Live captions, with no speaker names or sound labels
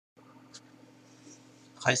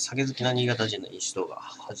はい、酒好きな新潟人の飲酒動画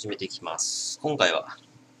始めていきます。今回は、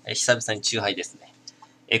久々にチューハイですね。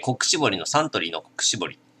こくしぼりのサントリーのこくしぼ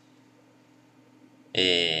り、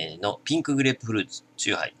のピンクグレープフルーツ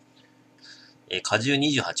チューハイ。果汁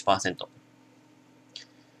 28%。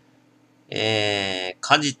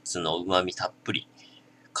果実の旨味たっぷり。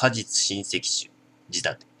果実親戚酒仕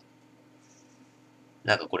立て。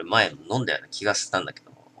なんかこれ前飲んだような気がしたんだけ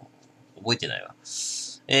ど、覚えてないわ。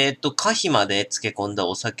果皮まで漬け込んだ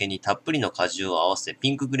お酒にたっぷりの果汁を合わせ、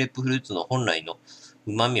ピンクグレープフルーツの本来の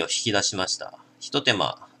旨味を引き出しました。一手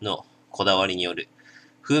間のこだわりによる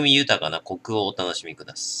風味豊かなコクをお楽しみく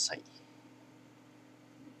ださい。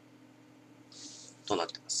となっ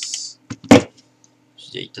てます。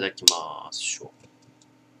じゃあいただきましょ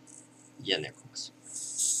う。いやね、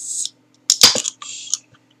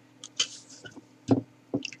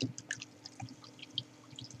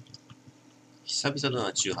久々だ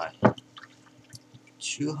な、チューハイ。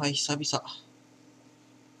チューハイ久々。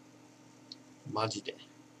マジで。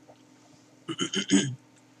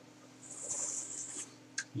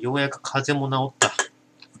ようやく風邪も治った。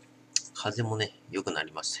風邪もね、良くな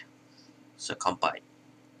りましたよ。そしたら乾杯。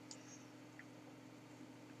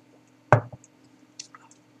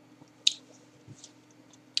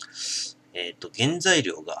原材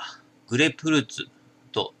料がグレープフルーツ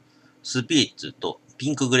とスピリッツとピ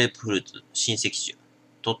ンクグレープフルーツ親戚酒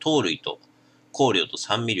と糖類と香料と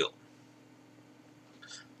酸味料。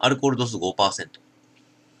アルコール度数 5%。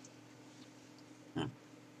うん。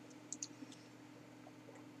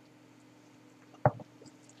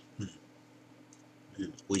うん。う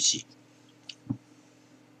ん。美味しい。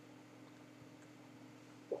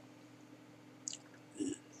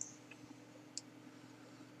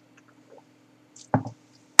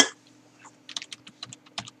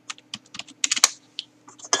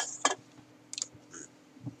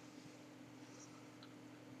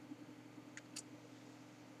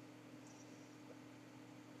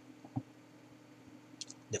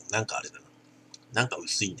でもなんかあれだな。なんか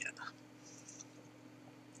薄いんだよな。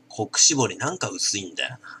こくしぼりなんか薄いんだ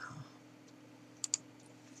よな。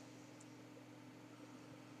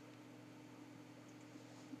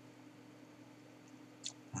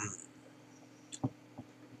うん。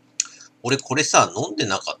俺これさ、飲んで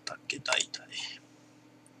なかったっけ大体。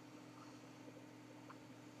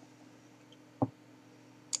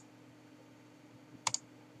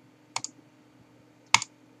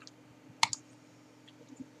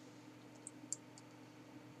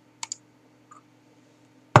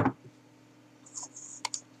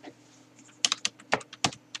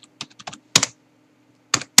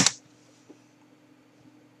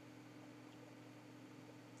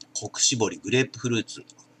こくしぼりグレープフルーツ。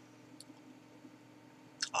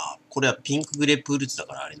あ、これはピンクグレープフルーツだ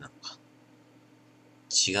からあれなのか。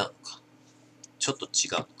違うのか。ちょっと違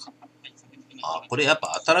うのか。あ、これやっ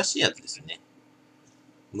ぱ新しいやつですね。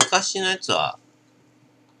昔のやつは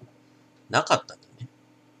なかったんだね。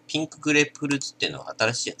ピンクグレープフルーツっていうのは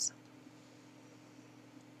新しいやつだ。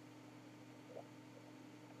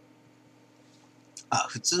あ、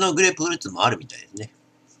普通のグレープフルーツもあるみたいですね。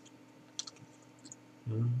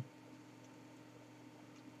うん。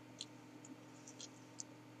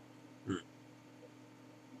うん。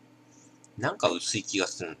なんか薄い気が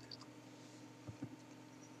するんだよ。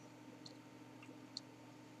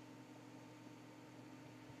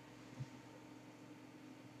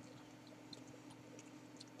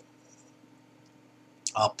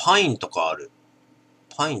あ、パインとかある。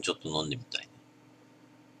パインちょっと飲んでみたいね。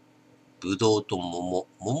ぶどうと桃。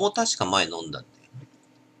桃確か前飲んだんだよ。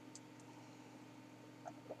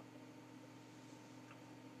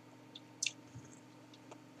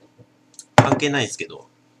関係ないですけど、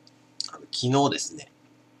昨日ですね、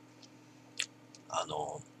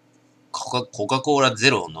コカ・コーラゼ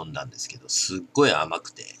ロを飲んだんですけど、すっごい甘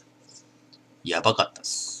くて、やばかったっ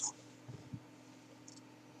す。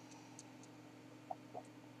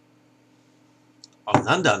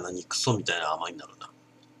なんであんなにクソみたいな甘いんだろうな。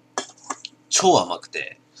超甘く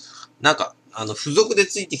て、なんか、付属で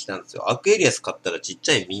ついてきたんですよ。アクエリアス買ったらちっ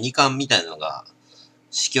ちゃいミニ缶みたいなのが、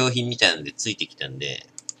試供品みたいなのでついてきたんで、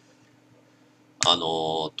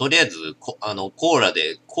とりあえず、コーラ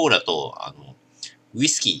と、ウイ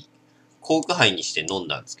スキー、コークハイにして飲ん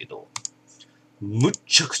だんですけど、むっ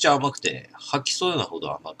ちゃくちゃ甘くて、吐きそうなほ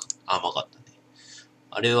ど甘かったね。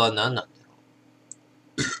あれは何なんだろ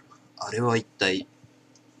う。あれは一体、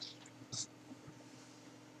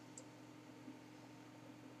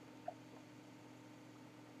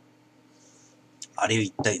あれ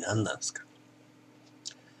一体何なんですか。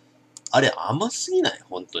あれ甘すぎない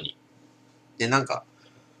本当に。で、なんか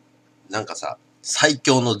さ、最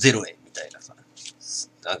強のゼロ円みたいなさ、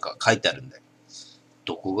なんか書いてあるんだよ。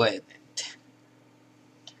どこがやねんって。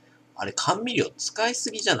あれ、甘味料使い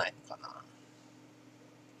すぎじゃないのかな。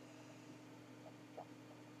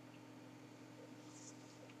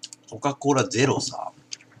コカ・コーラゼロさ、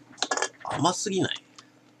甘すぎない？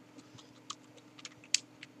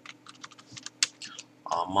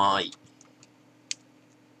甘い。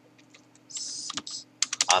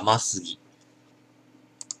甘すぎ。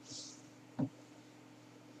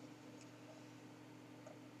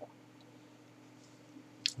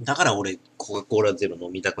だから俺、コカ・コーラゼロ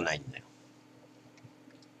飲みたくないんだよ。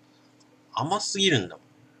甘すぎるんだもん。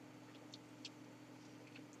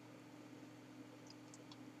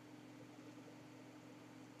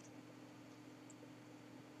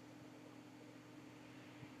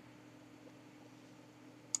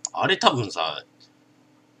あれ多分さ、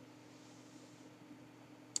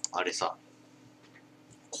あれさ、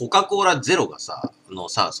コカ・コーラゼロがさ、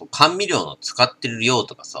そう、甘味料の使ってる量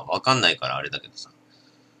とかさ、わかんないからあれだけどさ、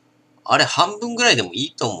あれ半分ぐらいでもい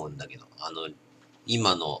いと思うんだけど、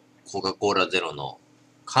今のコカ・コーラゼロの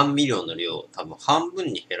甘味料の量を多分半分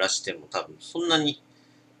に減らしても多分そんなに、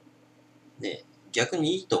ね、逆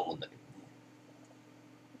にいいと思うんだけどね。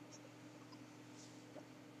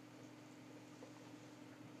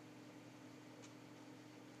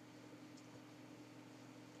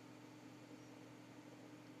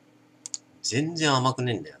全然甘く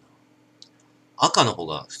ねえんだよな。赤の方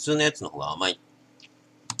が、普通のやつの方が甘い。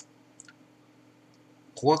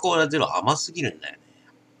コカ・コーラゼロ甘すぎるんだよね。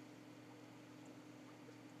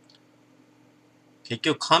結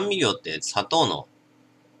局甘味料って砂糖の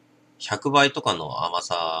100倍とかの甘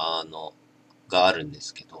さのがあるんで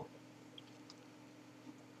すけど、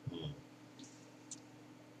うん。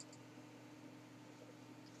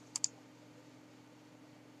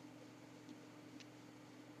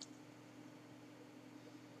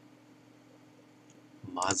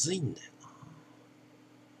まずいんだよな。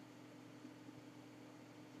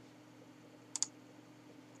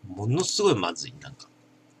ものすごいまずい。なんか。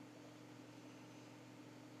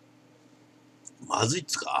まずいっ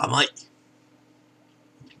つか甘い。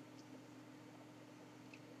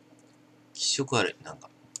気色悪い。なんか、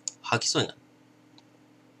吐きそうになる。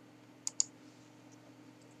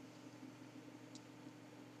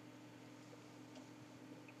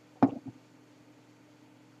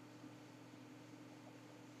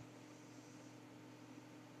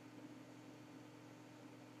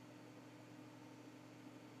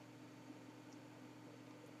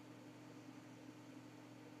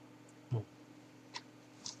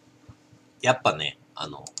やっぱね、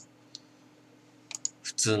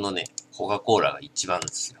普通のね、コカ・コーラが一番で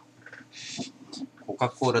すよ。コカ・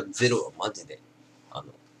コーラゼロはマジで、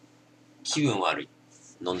気分悪い。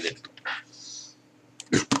飲んでると。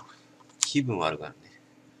気分悪くなるね。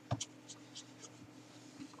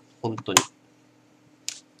本当に。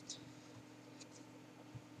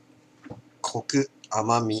コク、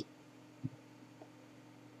甘み、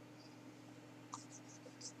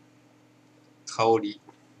香り。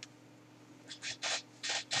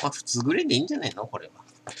まあ、普通ぐらいでいいんじゃないのこれは。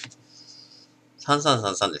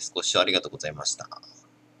3333です。ご視聴ありがとうございました。